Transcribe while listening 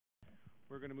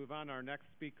We're going to move on. Our next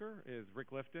speaker is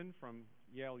Rick Lifton from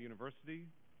Yale University,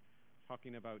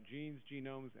 talking about genes,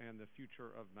 genomes, and the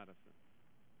future of medicine.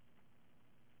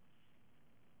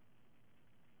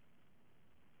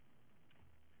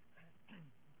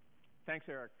 Thanks,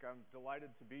 Eric. I'm delighted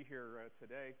to be here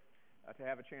today to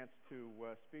have a chance to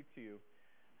speak to you.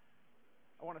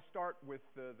 I want to start with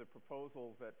the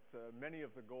proposal that many of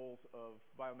the goals of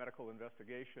biomedical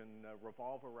investigation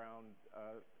revolve around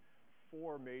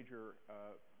four major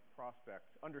prospects: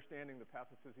 understanding the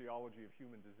pathophysiology of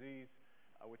human disease,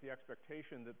 with the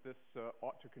expectation that this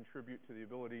ought to contribute to the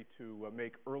ability to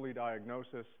make early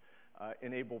diagnosis,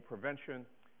 enable prevention,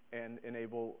 and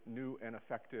enable new and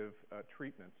effective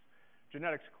treatments.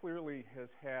 Genetics clearly has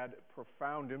had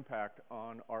profound impact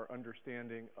on our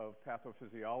understanding of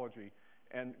pathophysiology.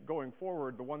 And going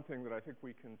forward, the one thing that I think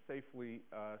we can safely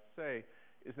say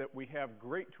is that we have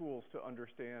great tools to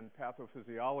understand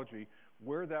pathophysiology.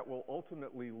 Where that will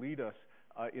ultimately lead us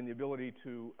in the ability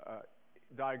to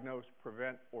diagnose,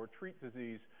 prevent, or treat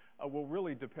disease will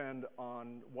really depend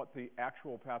on what the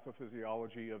actual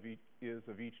pathophysiology is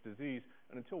of each disease.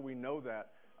 And until we know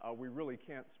that, we really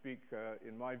can't speak,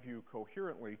 in my view,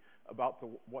 coherently about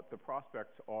what the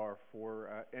prospects are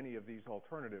for any of these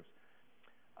alternatives.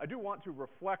 I do want to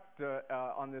reflect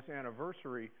on this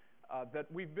anniversary that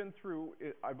we've been through,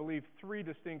 I believe, three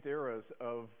distinct eras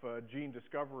of gene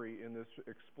discovery in this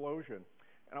explosion.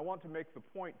 And I want to make the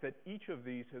point that each of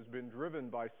these has been driven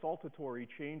by saltatory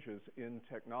changes in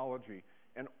technology.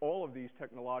 And all of these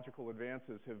technological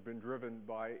advances have been driven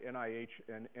by NIH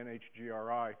and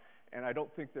NHGRI. And I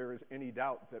don't think there is any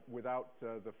doubt that without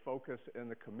the focus and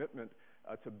the commitment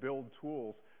to build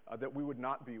tools, that we would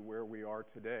not be where we are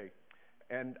today.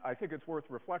 And I think it's worth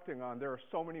reflecting on. There are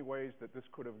so many ways that this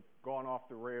could have gone off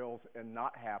the rails and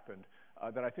not happened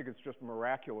that I think it's just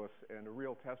miraculous and a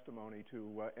real testimony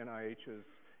to NIH's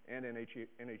and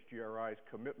NHGRI's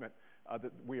commitment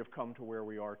that we have come to where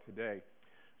we are today.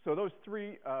 So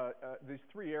these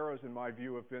three eras, in my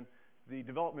view, have been the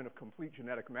development of complete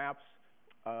genetic maps,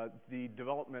 the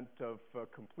development of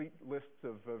complete lists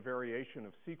of variation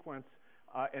of sequence,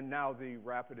 and now the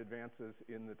rapid advances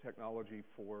in the technology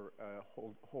for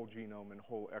whole genome and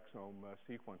whole exome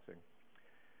sequencing.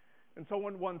 And so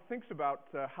when one thinks about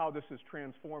how this has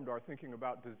transformed our thinking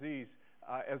about disease,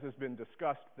 as has been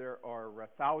discussed, there are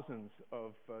thousands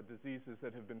of diseases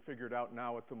that have been figured out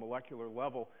now at the molecular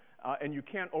level, and you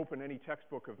can't open any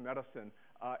textbook of medicine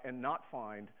and not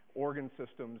find organ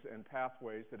systems and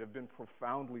pathways that have been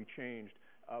profoundly changed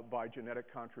by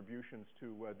genetic contributions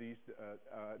to these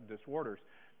disorders.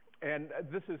 And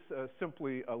this is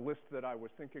simply a list that I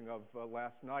was thinking of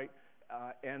last night,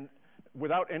 and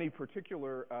without any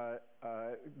particular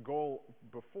goal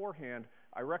beforehand,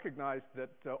 I recognize that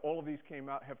all of these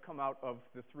have come out of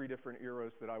the three different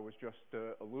eras that I was just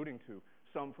alluding to.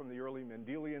 Some from the early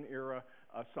Mendelian era,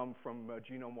 some from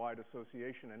genome-wide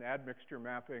association and admixture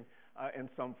mapping, and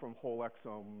some from whole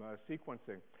exome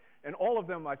sequencing. And all of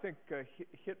them, I think,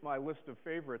 hit my list of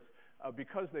favorites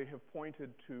because they have pointed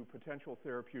to potential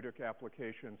therapeutic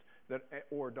applications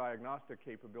or diagnostic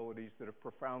capabilities that have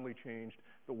profoundly changed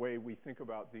the way we think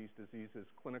about these diseases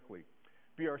clinically.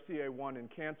 BRCA1 in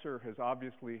cancer has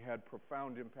obviously had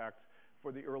profound impacts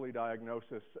for the early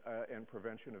diagnosis and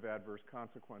prevention of adverse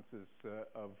consequences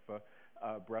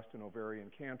of breast and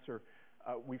ovarian cancer.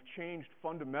 We've changed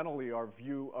fundamentally our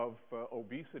view of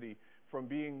obesity from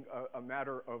being a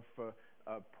matter of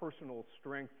personal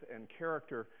strength and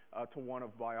character to one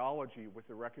of biology, with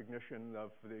the recognition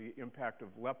of the impact of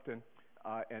leptin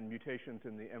and mutations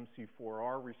in the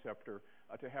MC4R receptor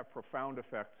to have profound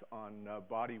effects on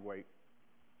body weight.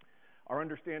 Our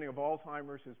understanding of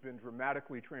Alzheimer's has been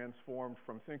dramatically transformed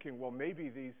from thinking, well, maybe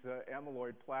these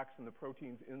amyloid plaques and the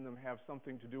proteins in them have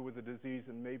something to do with the disease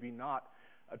and maybe not,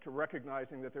 to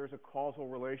recognizing that there's a causal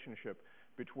relationship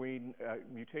between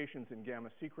mutations in gamma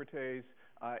secretase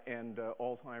and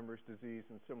Alzheimer's disease,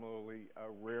 and similarly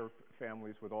rare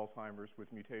families with Alzheimer's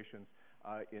with mutations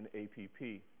in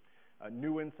APP.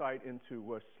 New insight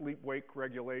into sleep-wake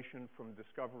regulation from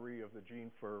discovery of the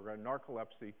gene for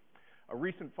narcolepsy. A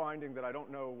recent finding that I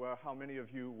don't know how many of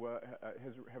you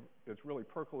has really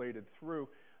percolated through.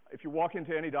 If you walk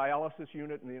into any dialysis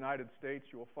unit in the United States,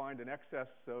 you will find an excess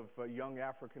of young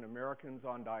African Americans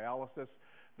on dialysis.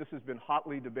 This has been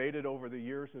hotly debated over the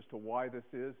years as to why this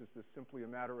is. Is this simply a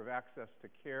matter of access to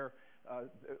care,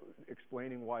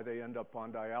 explaining why they end up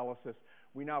on dialysis?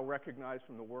 We now recognize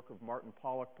from the work of Martin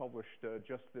Pollack, published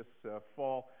just this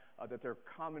fall, that there are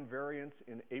common variants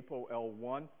in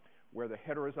ApoL1, where the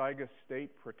heterozygous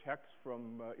state protects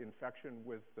from infection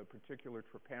with the particular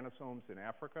trypanosomes in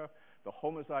Africa, The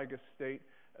homozygous state,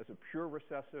 as a pure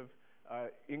recessive,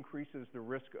 increases the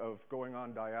risk of going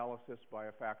on dialysis by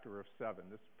a factor of 7.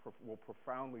 This will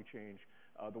profoundly change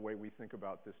the way we think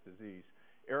about this disease.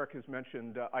 Eric has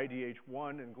mentioned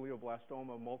IDH1 and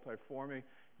glioblastoma multiforme,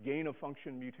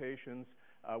 gain-of-function mutations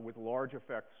with large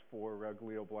effects for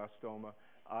glioblastoma.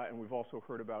 And we've also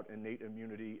heard about innate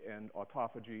immunity and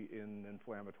autophagy in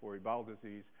inflammatory bowel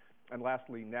disease. And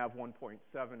lastly, NaV1.7,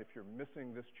 if you're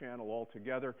missing this channel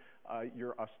altogether,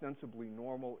 you're ostensibly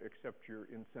normal, except you're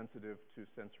insensitive to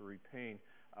sensory pain,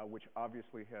 which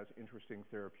obviously has interesting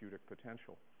therapeutic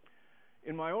potential.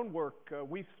 In my own work,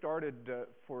 we've started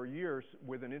for years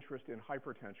with an interest in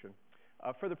hypertension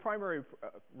for the primary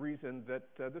reason that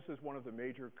this is one of the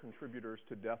major contributors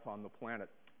to death on the planet.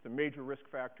 It's a major risk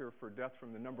factor for death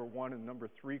from the number 1 and number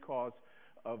 3 cause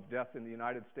of death in the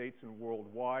United States and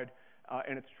worldwide,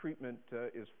 and its treatment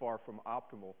is far from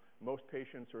optimal. Most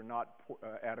patients are not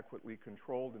adequately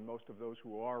controlled, and most of those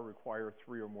who are require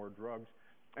 3 or more drugs,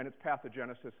 and its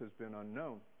pathogenesis has been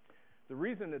unknown. The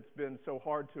reason it's been so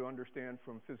hard to understand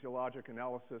from physiologic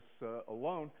analysis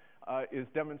alone is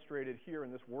demonstrated here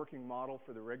in this working model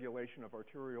for the regulation of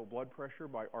arterial blood pressure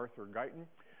by Arthur Guyton.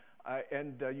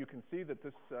 And you can see that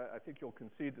this, I think you'll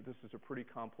concede that this is a pretty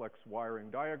complex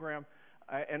wiring diagram.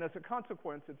 And as a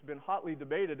consequence, it's been hotly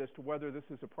debated as to whether this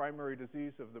is a primary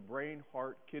disease of the brain,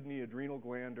 heart, kidney, adrenal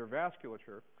gland, or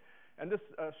vasculature. And this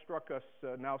struck us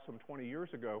now some 20 years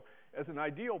ago as an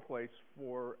ideal place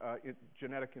for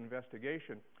genetic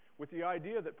investigation, with the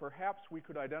idea that perhaps we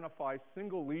could identify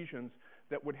single lesions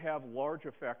that would have large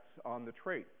effects on the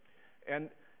trait. And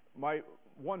my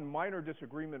one minor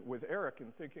disagreement with Eric in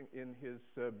thinking in his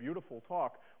beautiful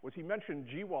talk was he mentioned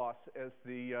GWAS as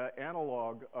the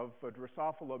analog of a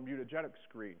Drosophila mutagenic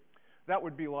screen. That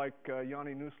would be like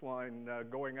Yanni Nusslein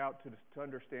going out to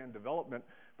understand development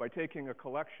by taking a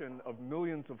collection of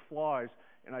millions of flies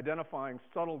and identifying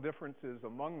subtle differences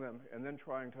among them and then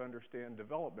trying to understand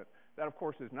development. That, of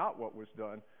course, is not what was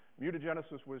done.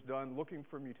 Mutagenesis was done looking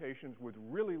for mutations with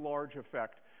really large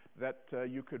effect that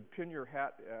you could pin your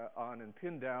hat on and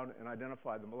pin down and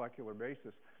identify the molecular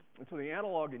basis. And so the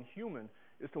analog in human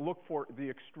is to look for the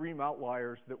extreme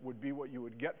outliers that would be what you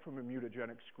would get from a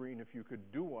mutagenic screen if you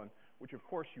could do one, which of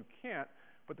course you can't.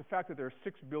 But the fact that there are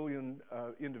 6 billion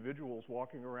individuals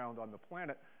walking around on the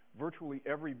planet, virtually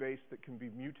every base that can be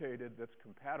mutated that's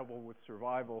compatible with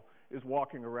survival is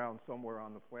walking around somewhere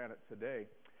on the planet today.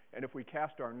 And if we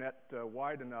cast our net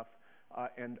wide enough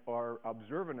and are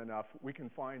observant enough, we can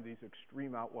find these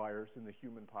extreme outliers in the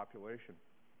human population.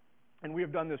 And we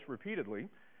have done this repeatedly.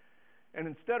 And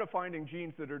instead of finding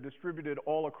genes that are distributed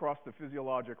all across the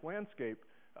physiologic landscape,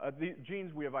 the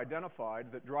genes we have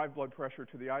identified that drive blood pressure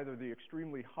to either the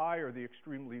extremely high or the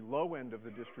extremely low end of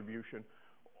the distribution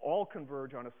all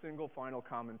converge on a single final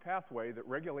common pathway that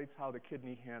regulates how the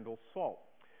kidney handles salt.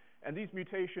 And these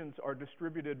mutations are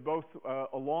distributed both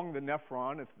along the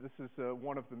nephron. This is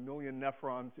one of the million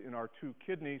nephrons in our 2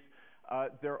 kidneys.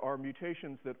 There are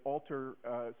mutations that alter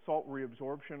salt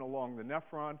reabsorption along the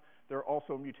nephron. There are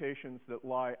also mutations that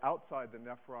lie outside the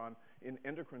nephron in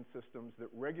endocrine systems that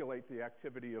regulate the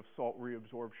activity of salt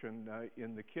reabsorption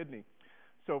in the kidney.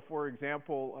 So, for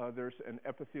example, there's an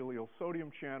epithelial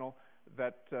sodium channel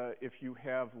that if you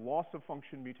have loss of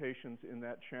function mutations in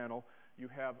that channel, you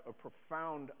have a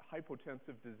profound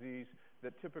hypotensive disease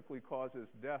that typically causes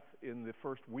death in the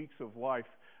first weeks of life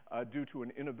due to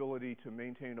an inability to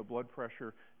maintain a blood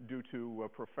pressure due to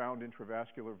profound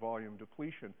intravascular volume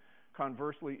depletion.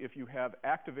 Conversely, if you have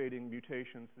activating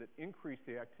mutations that increase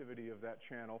the activity of that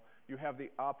channel, you have the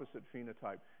opposite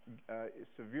phenotype,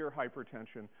 severe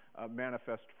hypertension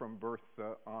manifest from birth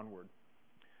onward.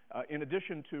 In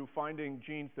addition to finding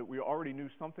genes that we already knew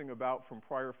something about from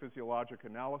prior physiologic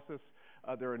analysis,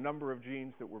 there are a number of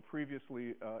genes that were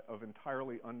previously of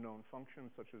entirely unknown function,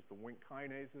 such as the Wnt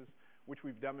kinases, which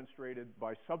we've demonstrated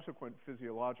by subsequent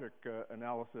physiologic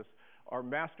analysis are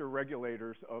master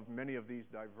regulators of many of these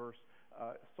diverse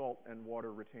salt and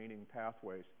water retaining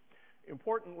pathways.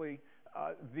 Importantly,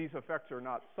 these effects are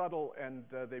not subtle, and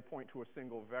they point to a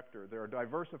single vector. There are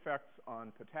diverse effects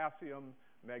on potassium,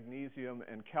 magnesium,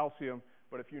 and calcium,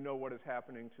 but if you know what is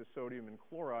happening to sodium and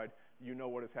chloride, you know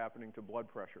what is happening to blood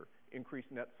pressure.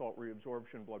 Increased net salt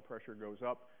reabsorption, blood pressure goes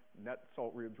up. Net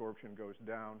salt reabsorption goes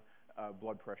down,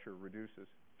 blood pressure reduces.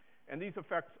 And these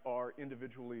effects are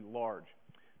individually large.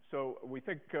 So we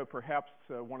think perhaps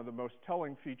one of the most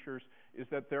telling features is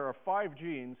that there are 5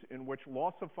 genes in which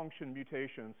loss of function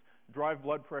mutations drive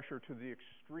blood pressure to the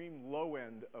extreme low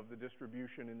end of the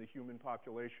distribution in the human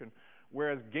population,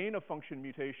 whereas gain of function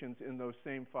mutations in those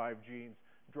same 5 genes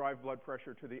drive blood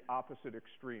pressure to the opposite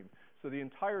extreme. So the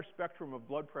entire spectrum of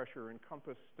blood pressure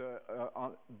encompassed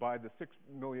by the 6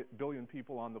 billion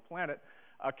people on the planet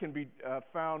can be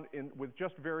found with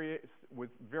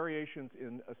variations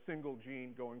in a single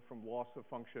gene going from loss of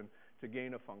function to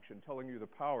gain of function, telling you the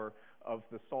power of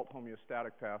the salt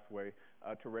homeostatic pathway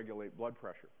to regulate blood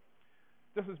pressure.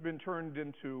 This has been turned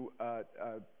into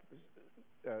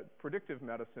predictive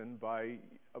medicine by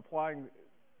applying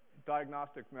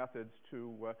diagnostic methods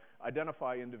to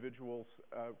identify individuals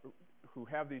who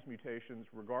have these mutations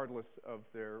regardless of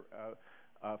their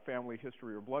family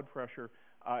history or blood pressure,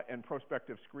 and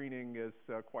prospective screening is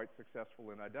quite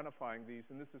successful in identifying these,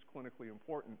 and this is clinically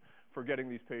important for getting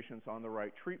these patients on the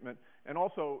right treatment and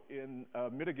also in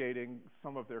mitigating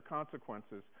some of their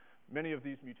consequences. Many of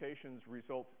these mutations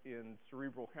result in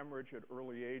cerebral hemorrhage at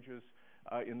early ages.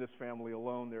 In this family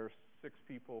alone, there are 6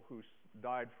 people who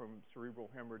died from cerebral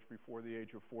hemorrhage before the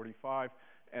age of 45,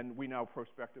 and we now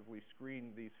prospectively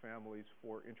screen these families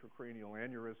for intracranial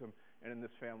aneurysm, and in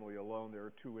this family alone, there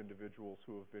are 2 individuals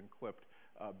who have been clipped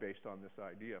based on this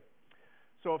idea.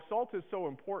 So if salt is so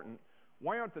important,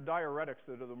 why aren't the diuretics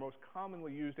that are the most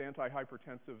commonly used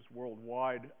antihypertensives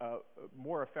worldwide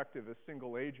more effective as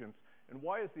single agents? And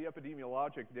why is the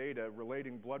epidemiologic data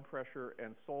relating blood pressure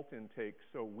and salt intake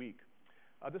so weak?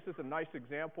 This is a nice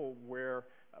example where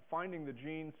finding the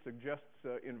genes suggests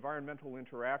environmental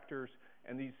interactors,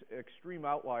 and these extreme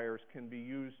outliers can be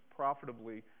used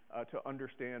profitably to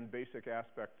understand basic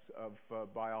aspects of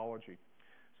biology.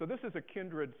 So this is a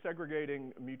kindred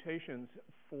segregating mutations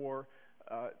for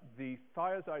the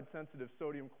thiazide-sensitive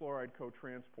sodium chloride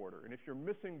cotransporter. And if you're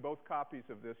missing both copies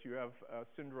of this, you have a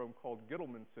syndrome called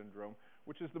Gittleman syndrome,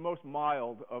 which is the most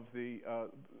mild of the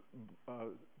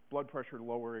blood pressure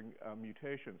lowering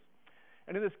mutations.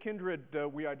 And in this kindred,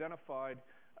 we identified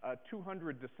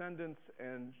 200 descendants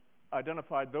and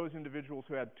identified those individuals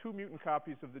who had 2 mutant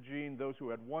copies of the gene, those who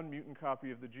had 1 mutant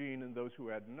copy of the gene, and those who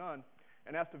had none,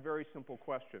 and asked a very simple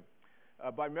question.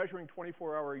 By measuring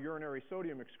 24-hour urinary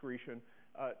sodium excretion,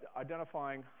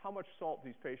 identifying how much salt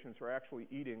these patients are actually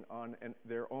eating on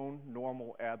their own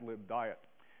normal ad-lib diet.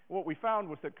 What we found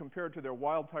was that compared to their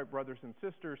wild-type brothers and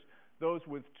sisters, those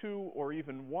with 2 or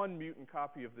even 1 mutant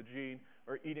copy of the gene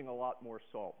are eating a lot more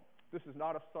salt. This is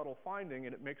not a subtle finding,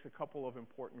 and it makes a couple of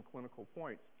important clinical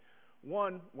points.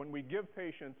 One, when we give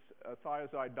patients a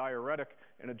thiazide diuretic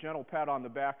and a gentle pat on the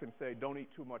back and say, don't eat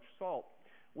too much salt,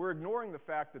 we're ignoring the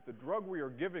fact that the drug we are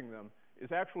giving them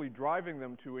is actually driving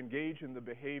them to engage in the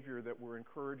behavior that we're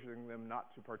encouraging them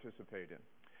not to participate in.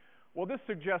 Well, this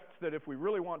suggests that if we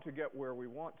really want to get where we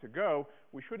want to go,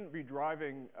 we shouldn't be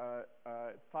driving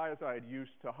thiazide use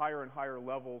to higher and higher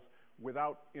levels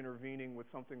without intervening with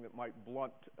something that might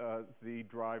blunt the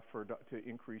drive to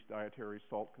increase dietary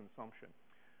salt consumption.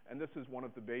 And this is one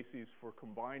of the bases for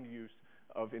combined use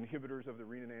of inhibitors of the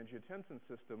renin-angiotensin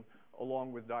system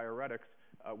along with diuretics,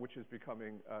 which is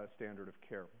becoming standard of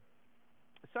care.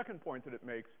 The second point that it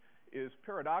makes is,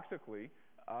 paradoxically,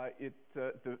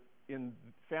 in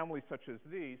families such as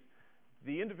these,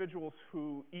 the individuals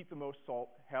who eat the most salt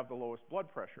have the lowest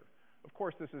blood pressure. Of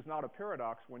course, this is not a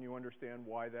paradox when you understand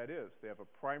why that is. They have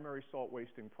a primary salt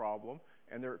wasting problem,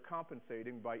 and they're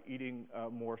compensating by eating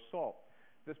more salt.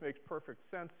 This makes perfect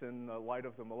sense in light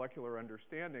of the molecular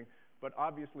understanding, but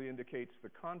obviously indicates the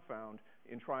confound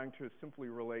in trying to simply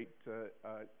relate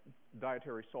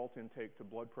dietary salt intake to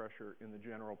blood pressure in the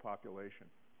general population.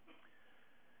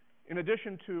 In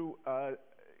addition to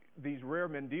these rare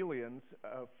Mendelians,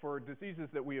 for diseases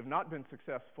that we have not been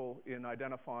successful in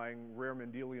identifying rare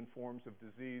Mendelian forms of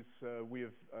disease, we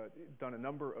have done a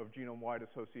number of genome-wide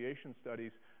association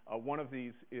studies. One of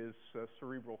these is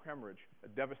cerebral hemorrhage, a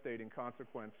devastating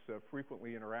consequence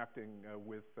frequently interacting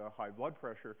with high blood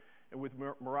pressure. And with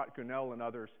Murat Gunel and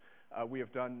others, we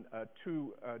have done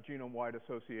 2 genome-wide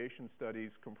association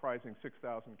studies comprising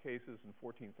 6,000 cases and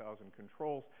 14,000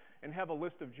 controls, and have a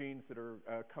list of genes that are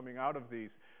coming out of these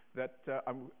that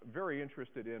I'm very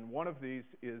interested in. One of these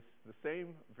is the same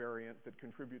variant that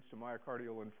contributes to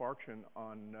myocardial infarction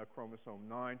on chromosome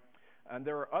 9. And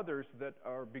there are others that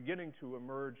are beginning to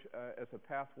emerge as a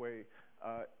pathway,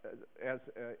 as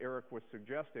Eric was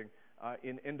suggesting,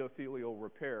 in endothelial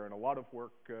repair. And a lot of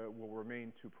work will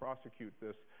remain to prosecute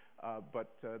this,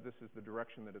 but this is the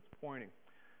direction that it's pointing.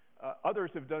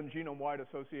 Others have done genome-wide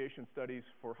association studies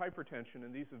for hypertension,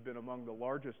 and these have been among the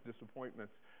largest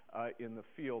disappointments in the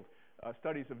field.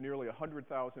 Studies of nearly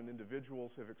 100,000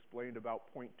 individuals have explained about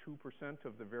 0.2%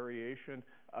 of the variation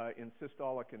in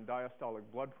systolic and diastolic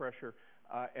blood pressure,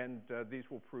 and these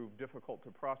will prove difficult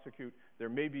to prosecute. There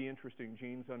may be interesting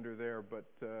genes under there, but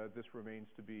this remains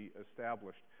to be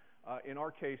established. In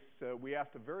our case, we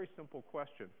asked a very simple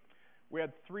question. we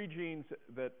had 3 genes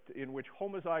in which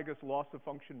homozygous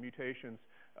loss-of-function mutations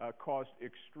caused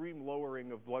extreme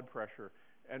lowering of blood pressure.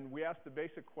 And we asked the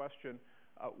basic question,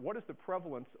 what is the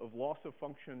prevalence of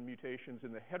loss-of-function mutations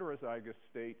in the heterozygous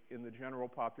state in the general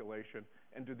population,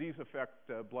 and do these affect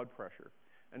blood pressure?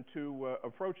 And to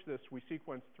approach this, we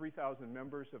sequenced 3,000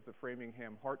 members of the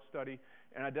Framingham Heart Study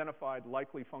and identified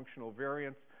likely functional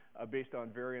variants based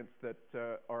on variants that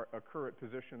occur at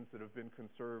positions that have been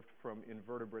conserved from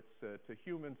invertebrates to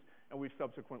humans, and we've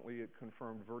subsequently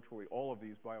confirmed virtually all of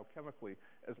these biochemically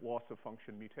as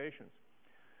loss-of-function mutations.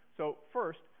 So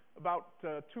first, about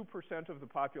 2% of the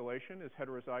population is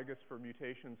heterozygous for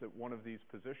mutations at one of these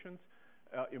positions.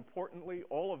 Importantly,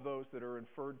 all of those that are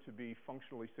inferred to be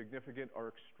functionally significant are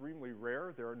extremely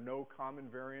rare. There are no common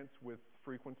variants with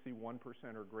frequency 1%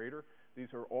 or greater.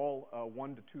 These are all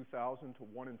 1 to 2,000 to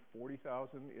 1 in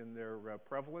 40,000 in their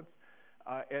prevalence.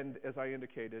 And as I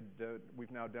indicated,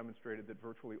 we've now demonstrated that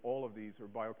virtually all of these are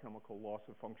biochemical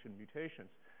loss-of-function mutations.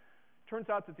 Turns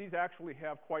out that these actually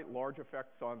have quite large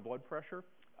effects on blood pressure.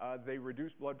 They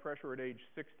reduce blood pressure at age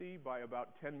 60 by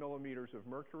about 10 millimeters of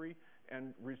mercury,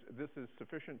 and this is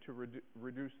sufficient to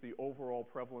reduce the overall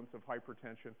prevalence of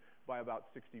hypertension by about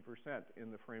 60%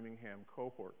 in the Framingham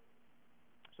cohort.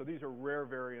 So these are rare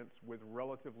variants with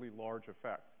relatively large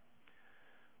effects.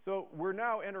 So we're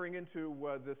now entering into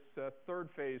this third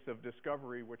phase of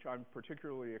discovery, which I'm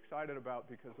particularly excited about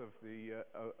because of the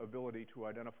ability to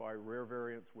identify rare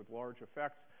variants with large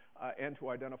effects and to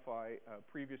identify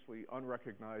previously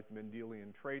unrecognized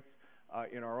Mendelian traits.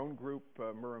 In our own group,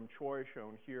 Miram Choi,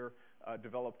 shown here,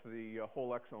 developed the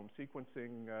whole exome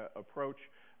sequencing approach,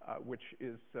 which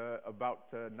is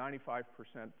about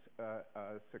 95%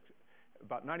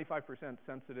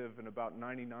 sensitive and about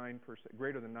 99%,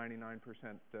 greater than 99%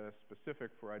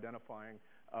 specific for identifying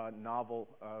novel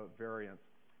variants.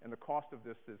 And the cost of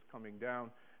this is coming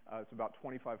down. It's about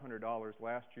 $2,500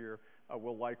 last year.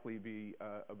 Will likely be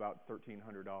about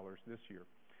 $1,300 this year.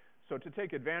 So to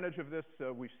take advantage of this,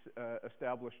 we've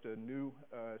established a new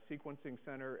sequencing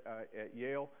center at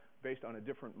Yale based on a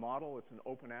different model. It's an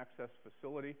open access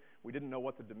facility. We didn't know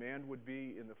what the demand would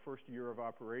be in the first year of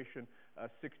operation.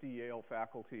 60 Yale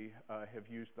faculty have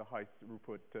used the high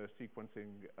throughput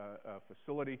sequencing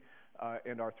facility,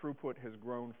 and our throughput has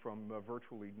grown from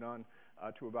virtually none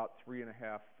to about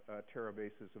 3.5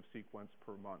 terabases of sequence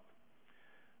per month.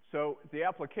 So the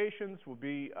applications will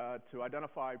be to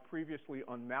identify previously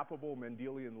unmappable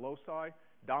Mendelian loci,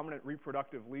 dominant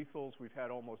reproductive lethals we've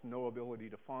had almost no ability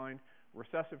to find,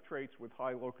 recessive traits with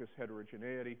high locus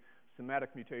heterogeneity,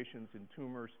 somatic mutations in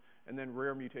tumors, and then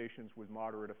rare mutations with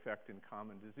moderate effect in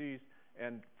common disease,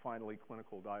 and finally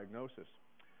clinical diagnosis.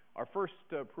 Our first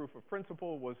proof of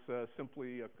principle was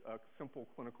simply a simple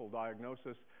clinical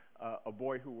diagnosis. A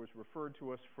boy who was referred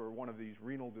to us for one of these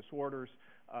renal disorders.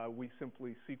 We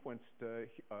simply sequenced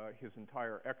his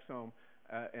entire exome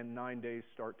and 9 days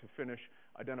start to finish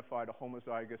identified a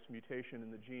homozygous mutation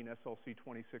in the gene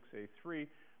SLC26A3,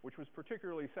 which was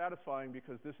particularly satisfying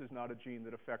because this is not a gene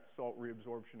that affects salt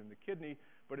reabsorption in the kidney,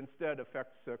 but instead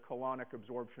affects colonic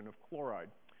absorption of chloride.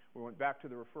 We went back to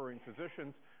the referring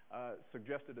physicians,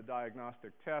 suggested a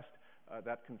diagnostic test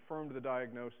that confirmed the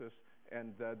diagnosis,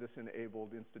 and this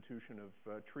enabled institution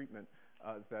of treatment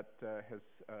that has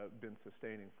been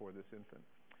sustaining for this infant.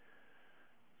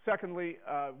 Secondly,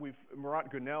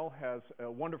 Murat Gunel has a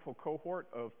wonderful cohort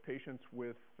of patients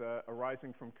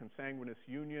arising from consanguineous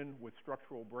union with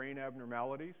structural brain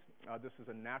abnormalities. This is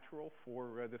a natural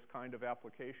for this kind of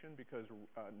application because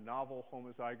novel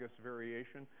homozygous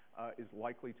variation is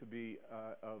likely to be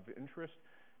of interest.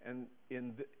 And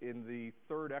in the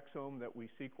third exome that we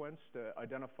sequenced,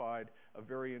 identified a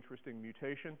very interesting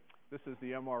mutation. This is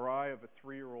the MRI of a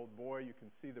 3-year-old boy. You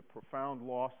can see the profound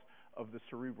loss of the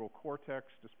cerebral cortex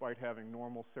despite having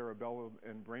normal cerebellum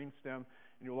and brainstem. And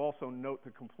you'll also note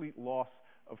the complete loss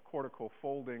of cortical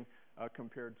folding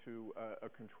compared to a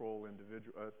control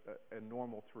individual, a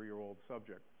normal 3-year-old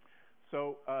subject.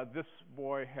 So this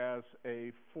boy has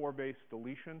a 4-base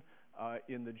deletion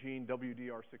in the gene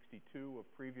WDR62 of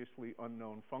previously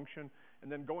unknown function. And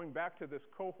then going back to this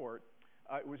cohort,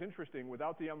 it was interesting.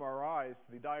 Without the MRIs,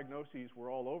 the diagnoses were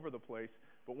all over the place.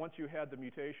 But once you had the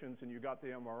mutations and you got the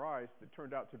MRIs, it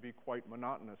turned out to be quite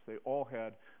monotonous. They all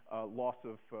had loss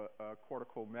of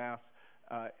cortical mass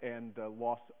and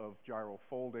loss of gyral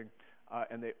folding.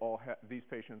 And these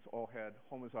patients all had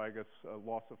homozygous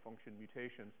loss of function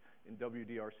mutations in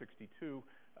WDR62,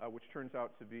 which turns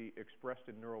out to be expressed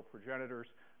in neural progenitors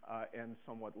and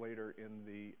somewhat later in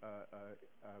the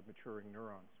maturing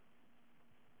neurons.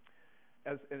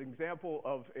 As an example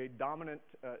of a dominant,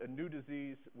 a new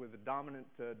disease with a dominant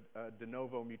de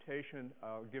novo mutation,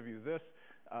 I'll give you this.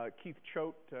 Keith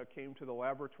Choate came to the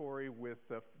laboratory with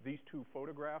these two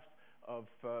photographs of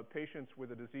patients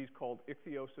with a disease called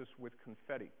ichthyosis with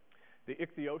confetti. The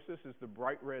ichthyosis is the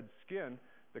bright red skin.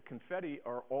 The confetti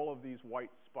are all of these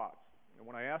white spots. And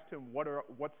when I asked him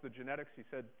what's the genetics, he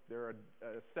said there are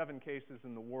 7 cases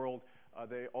in the world.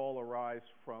 They all arise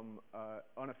from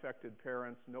unaffected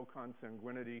parents, no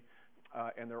consanguinity,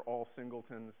 and they're all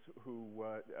singletons who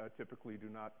typically do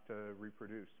not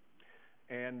reproduce.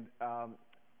 And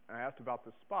I asked about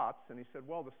the spots, and he said,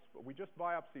 well, we just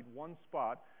biopsied one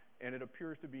spot, and it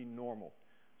appears to be normal.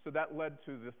 So that led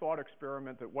to the thought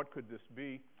experiment that what could this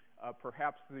be?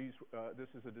 Perhaps this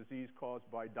is a disease caused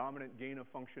by dominant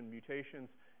gain-of-function mutations,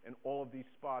 and all of these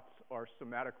spots are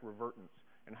somatic revertants.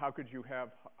 And how could you have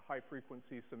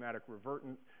high-frequency somatic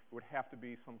revertant? It would have to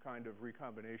be some kind of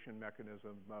recombination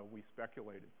mechanism, we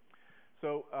speculated.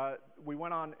 So we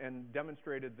went on and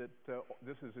demonstrated that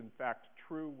this is in fact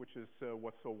true, which is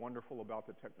what's so wonderful about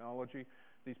the technology.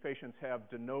 These patients have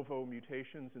de novo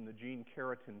mutations in the gene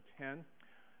keratin 10.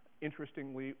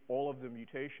 Interestingly, all of the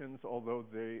mutations, although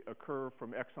they occur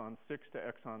from exon 6 to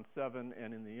exon 7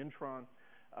 and in the intron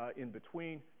in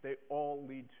between, they all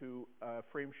lead to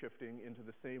frame shifting into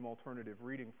the same alternative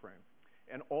reading frame.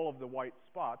 And all of the white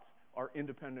spots are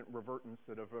independent revertants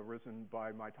that have arisen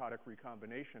by mitotic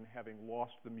recombination, having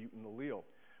lost the mutant allele.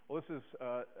 Well, this is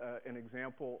an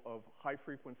example of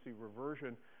high-frequency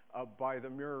reversion by the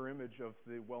mirror image of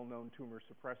the well-known tumor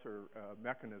suppressor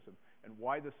mechanism. And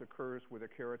why this occurs with a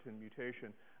keratin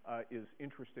mutation is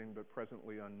interesting but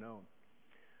presently unknown.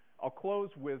 I'll close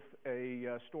with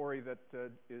a story that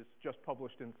is just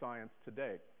published in Science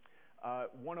Today.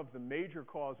 One of the major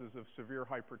causes of severe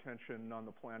hypertension on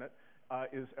the planet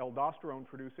is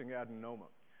aldosterone-producing adenoma.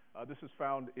 This is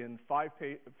found in 5%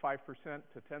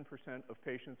 to 10% of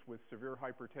patients with severe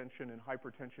hypertension in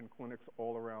hypertension clinics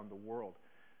all around the world.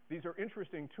 These are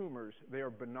interesting tumors. They are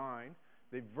benign.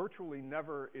 They virtually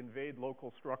never invade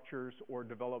local structures or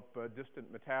develop distant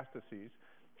metastases.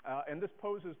 And this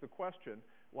poses the question,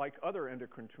 like other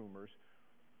endocrine tumors,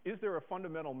 is there a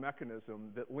fundamental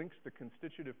mechanism that links the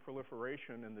constitutive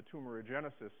proliferation and the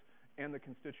tumorigenesis and the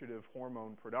constitutive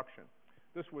hormone production?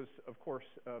 This was, of course,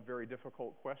 a very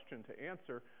difficult question to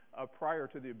answer prior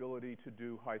to the ability to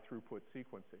do high-throughput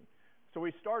sequencing. So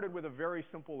we started with a very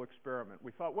simple experiment.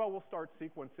 We thought, well, we'll start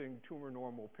sequencing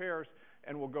tumor-normal pairs,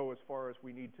 and we'll go as far as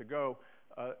we need to go.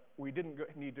 We didn't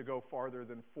need to go farther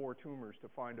than 4 tumors to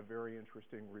find a very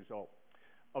interesting result.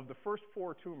 Of the first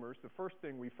 4 tumors, the first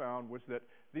thing we found was that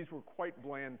these were quite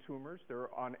bland tumors. There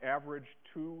are, on average,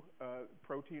 2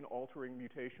 protein-altering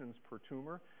mutations per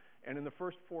tumor. And in the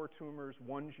first 4 tumors,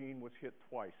 1 gene was hit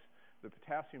twice, the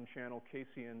potassium channel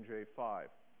KCNJ5.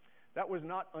 That was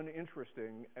not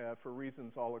uninteresting for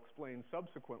reasons I'll explain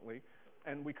subsequently.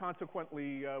 And we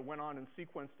consequently went on and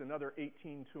sequenced another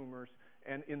 18 tumors.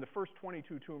 And in the first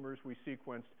 22 tumors we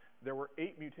sequenced, there were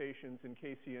 8 mutations in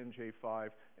KCNJ5,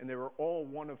 and they were all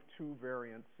one of 2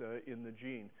 variants in the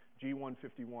gene,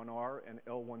 G151R and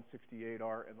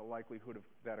L168R, and the likelihood of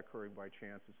that occurring by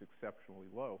chance is exceptionally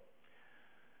low.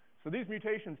 So these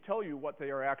mutations tell you what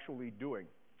they are actually doing.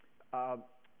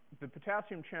 The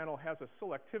potassium channel has a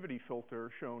selectivity filter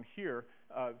shown here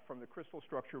from the crystal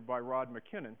structure by Rod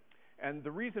McKinnon. And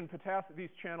the reason these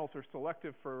channels are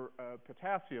selective for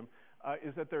potassium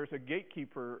is that there's a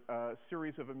gatekeeper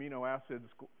series of amino acids,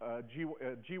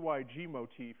 GYG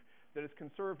motif, that is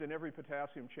conserved in every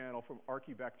potassium channel from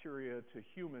archaebacteria to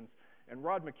humans. And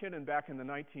Rod McKinnon, back in the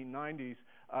 1990s,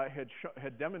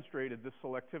 had demonstrated this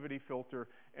selectivity filter,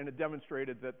 and had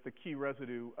demonstrated that the key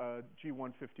residue,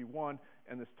 G151,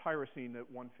 and this tyrosine at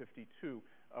 152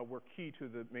 were key to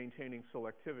the maintaining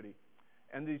selectivity.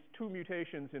 And these 2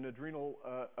 mutations in adrenal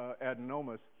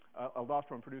adenomas,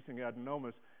 aldosterone-producing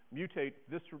adenomas, mutate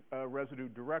this residue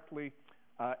directly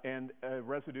and a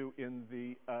residue in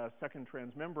the second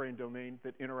transmembrane domain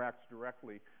that interacts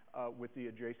directly with the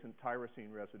adjacent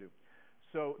tyrosine residue.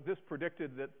 So this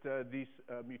predicted that these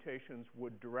mutations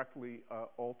would directly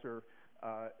alter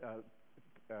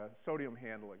sodium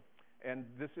handling. And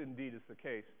this indeed is the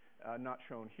case. Not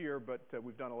shown here, but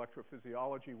we've done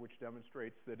electrophysiology, which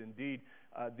demonstrates that indeed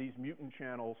these mutant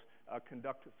channels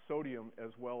conduct sodium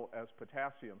as well as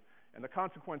potassium. And the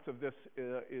consequence of this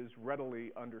is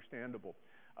readily understandable.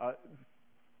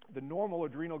 The normal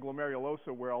adrenal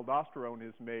glomerulosa, where aldosterone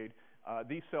is made,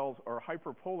 these cells are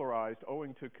hyperpolarized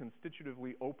owing to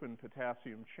constitutively open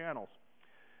potassium channels.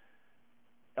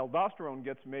 Aldosterone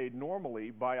gets made normally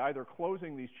by either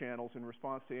closing these channels in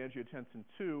response to angiotensin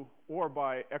II or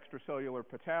by extracellular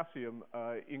potassium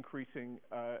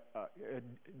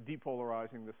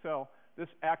depolarizing the cell. This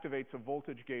activates a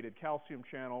voltage-gated calcium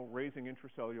channel, raising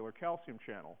intracellular calcium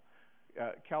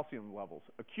levels.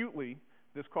 Acutely,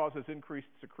 this causes increased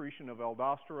secretion of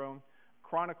aldosterone.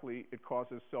 Chronically, it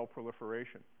causes cell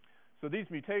proliferation. So these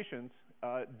mutations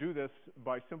do this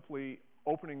by simply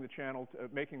opening the channel,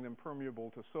 making them permeable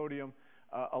to sodium,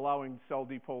 allowing cell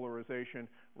depolarization,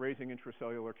 raising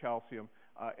intracellular calcium,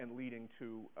 and leading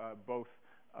to both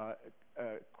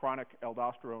chronic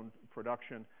aldosterone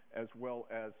production as well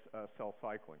as cell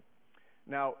cycling.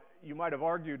 Now, you might have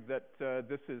argued that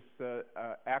this is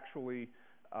actually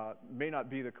may not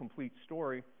be the complete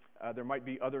story. There might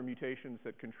be other mutations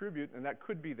that contribute, and that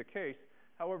could be the case.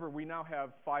 However, we now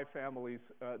have 5 families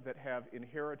that have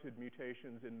inherited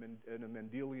mutations in a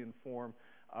Mendelian form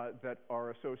that are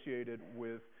associated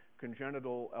with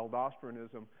congenital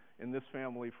aldosteronism. In this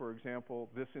family, for example,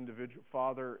 this individual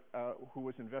father who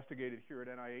was investigated here at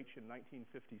NIH in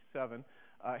 1957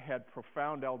 had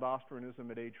profound aldosteronism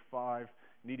at age 5,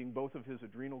 needing both of his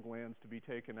adrenal glands to be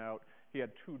taken out. He had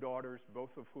 2 daughters,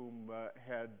 both of whom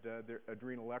had their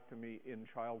adrenalectomy in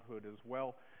childhood as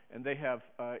well, and they have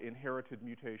inherited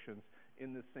mutations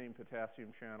in this same potassium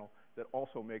channel that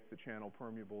also make the channel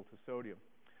permeable to sodium.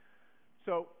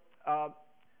 So,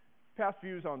 past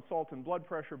views on salt and blood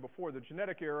pressure before the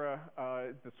genetic era.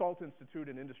 The Salt Institute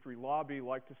and industry lobby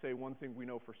like to say one thing we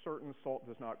know for certain: salt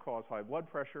does not cause high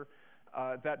blood pressure.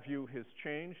 That view has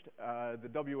changed. The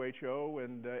WHO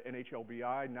and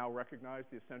NHLBI now recognize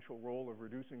the essential role of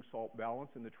reducing salt balance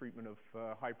in the treatment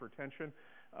of hypertension.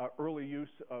 Early use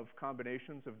of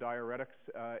combinations of diuretics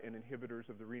and inhibitors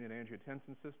of the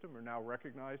renin-angiotensin system are now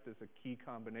recognized as a key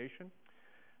combination.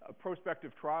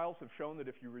 Prospective trials have shown that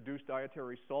if you reduce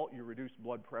dietary salt, you reduce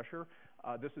blood pressure.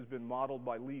 This has been modeled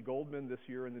by Lee Goldman this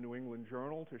year in the New England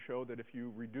Journal to show that if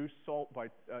you reduce salt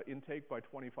intake by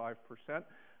 25%,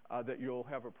 that you'll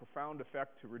have a profound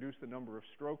effect to reduce the number of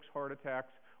strokes, heart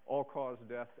attacks, all-cause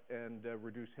death, and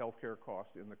reduce healthcare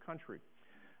costs in the country.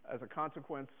 As a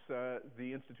consequence,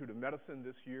 the Institute of Medicine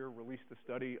this year released a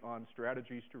study on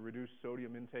strategies to reduce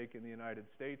sodium intake in the United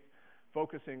States,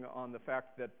 focusing on the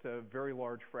fact that a very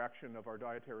large fraction of our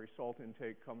dietary salt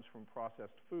intake comes from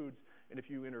processed foods, and if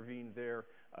you intervene there,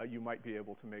 you might be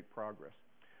able to make progress.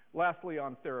 Lastly,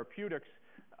 on therapeutics,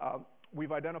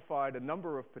 we've identified a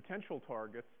number of potential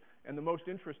targets, and the most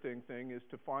interesting thing is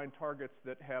to find targets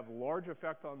that have large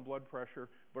effect on blood pressure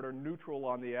but are neutral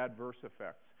on the adverse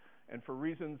effects. And for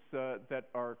reasons that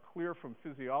are clear from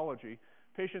physiology,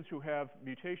 patients who have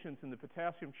mutations in the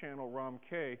potassium channel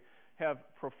ROMK have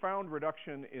profound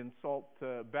reduction in salt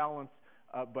balance,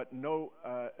 but no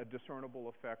discernible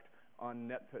effect on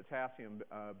net potassium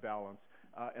balance.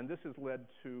 And this has led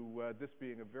to this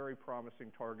being a very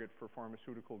promising target for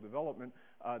pharmaceutical development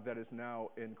that is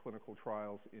now in clinical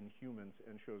trials in humans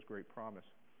and shows great promise.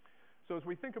 So as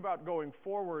we think about going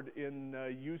forward in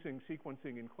using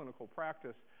sequencing in clinical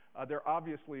practice, there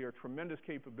obviously are tremendous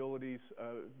capabilities,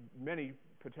 many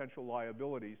potential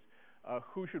liabilities.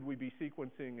 Who should we be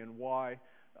sequencing and why?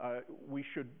 We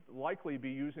should likely be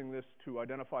using this to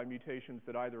identify mutations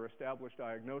that either establish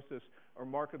diagnosis or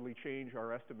markedly change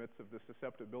our estimates of the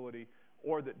susceptibility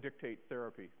or that dictate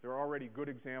therapy. There are already good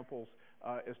examples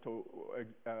as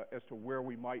to where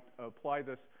we might apply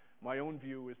this. My own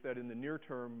view is that in the near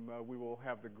term, we will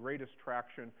have the greatest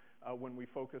traction when we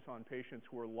focus on patients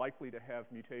who are likely to have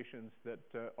mutations that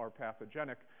are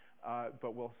pathogenic,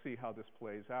 but we'll see how this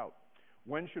plays out.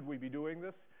 When should we be doing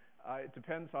this? It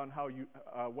depends on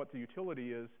what the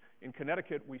utility is. In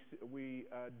Connecticut, we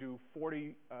do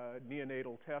 40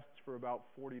 neonatal tests for about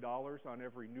 $40 on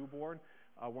every newborn.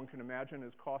 One can imagine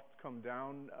as costs come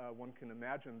down, one can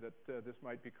imagine that this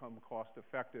might become cost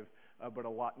effective, but a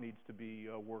lot needs to be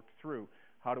worked through.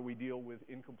 How do we deal with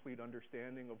incomplete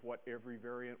understanding of what every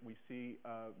variant we see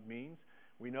means?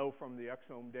 We know from the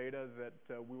exome data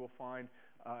that we will find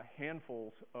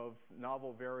handfuls of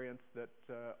novel variants that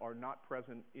are not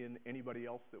present in anybody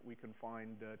else that we can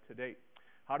find to date.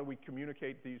 How do we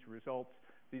communicate these results?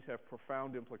 These have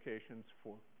profound implications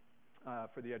for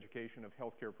the education of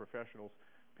healthcare professionals,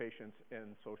 patients,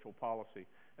 and social policy.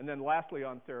 And then lastly,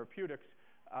 on therapeutics,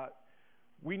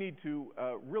 We need to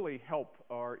really help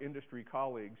our industry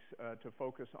colleagues to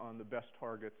focus on the best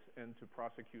targets and to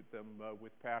prosecute them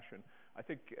with passion. I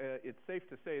think it's safe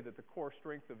to say that the core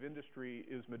strength of industry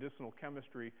is medicinal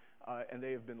chemistry, and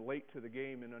they have been late to the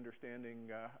game in understanding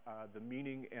the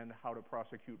meaning and how to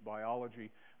prosecute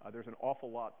biology. There's an awful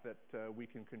lot that we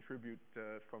can contribute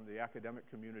from the academic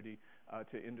community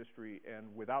to industry, and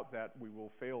without that, we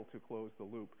will fail to close the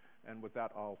loop. And with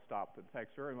that, I'll stop. And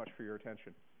thanks very much for your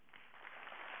attention.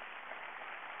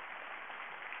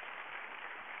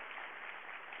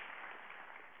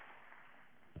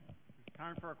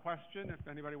 Time for a question, if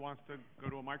anybody wants to go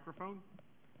to a microphone.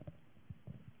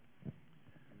 And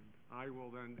I will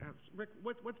then ask, Rick,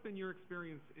 what's been your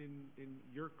experience in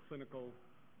your clinical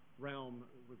realm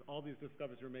with all these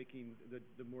discoveries you're making,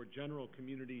 the more general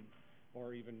community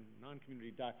or even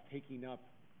non-community docs taking up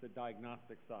the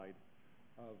diagnostic side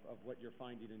of what you're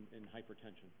finding in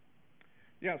hypertension?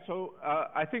 Yeah, so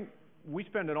I think we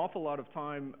spend an awful lot of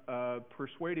time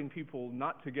persuading people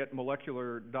not to get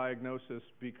molecular diagnosis,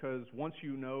 because once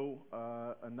you know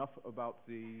enough about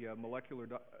the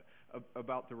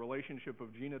about the relationship of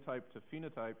genotype to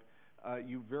phenotype,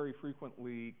 you very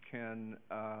frequently can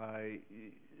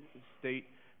state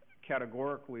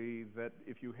categorically that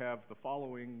if you have the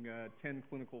following 10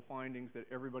 clinical findings that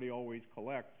everybody always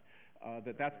collects,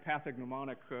 that's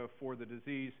pathognomonic for the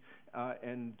disease,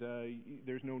 and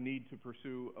there's no need to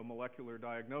pursue a molecular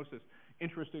diagnosis.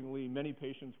 Interestingly, many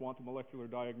patients want the molecular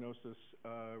diagnosis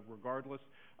regardless,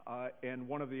 and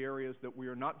one of the areas that we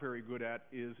are not very good at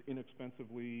is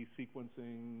inexpensively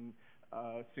sequencing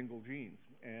single genes,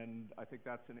 and I think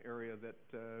that's an area that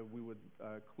we would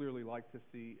clearly like to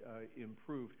see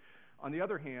improved. On the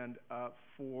other hand,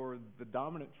 for the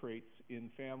dominant traits in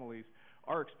families,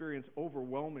 our experience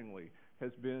overwhelmingly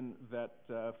has been that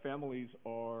families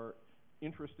are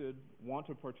interested, want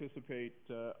to participate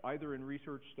either in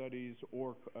research studies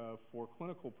or for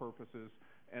clinical purposes,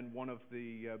 and one of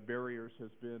the barriers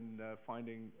has been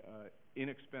finding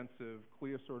inexpensive,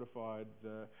 CLIA-certified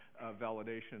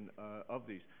validation of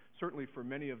these. Certainly for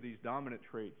many of these dominant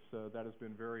traits, that has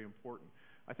been very important.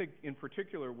 I think in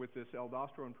particular with this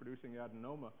aldosterone-producing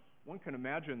adenoma, one can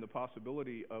imagine the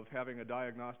possibility of having a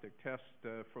diagnostic test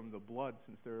from the blood,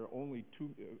 since there are only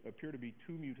appear to be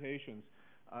two mutations.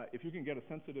 If you can get a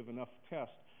sensitive enough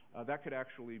test, that could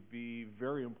actually be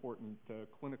very important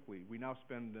clinically. We now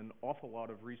spend an awful lot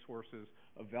of resources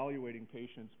evaluating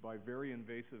patients by very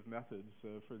invasive methods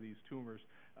for these tumors,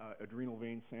 adrenal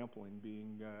vein sampling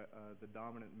being the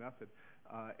dominant method,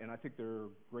 and I think there are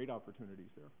great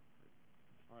opportunities there.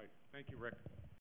 All right. Thank you, Rick.